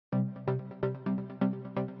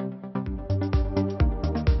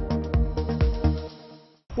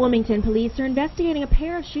Wilmington police are investigating a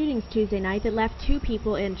pair of shootings Tuesday night that left 2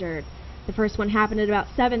 people injured. The first one happened at about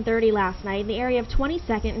 7:30 last night in the area of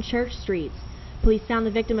 22nd and Church Streets. Police found the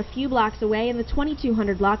victim a few blocks away in the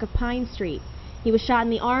 2200 block of Pine Street. He was shot in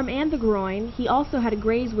the arm and the groin. He also had a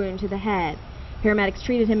graze wound to the head. Paramedics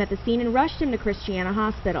treated him at the scene and rushed him to Christiana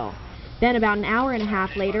Hospital. Then about an hour and a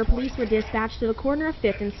half later, police were dispatched to the corner of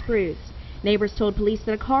 5th and Spruce. Neighbors told police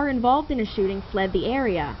that a car involved in a shooting fled the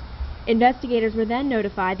area. Investigators were then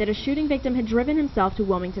notified that a shooting victim had driven himself to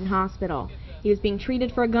Wilmington Hospital. He was being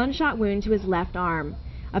treated for a gunshot wound to his left arm.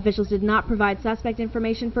 Officials did not provide suspect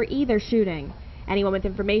information for either shooting. Anyone with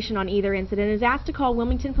information on either incident is asked to call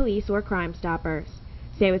Wilmington Police or Crime Stoppers.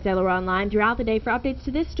 Stay with Delaware Online throughout the day for updates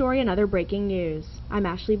to this story and other breaking news. I'm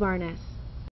Ashley Barnes.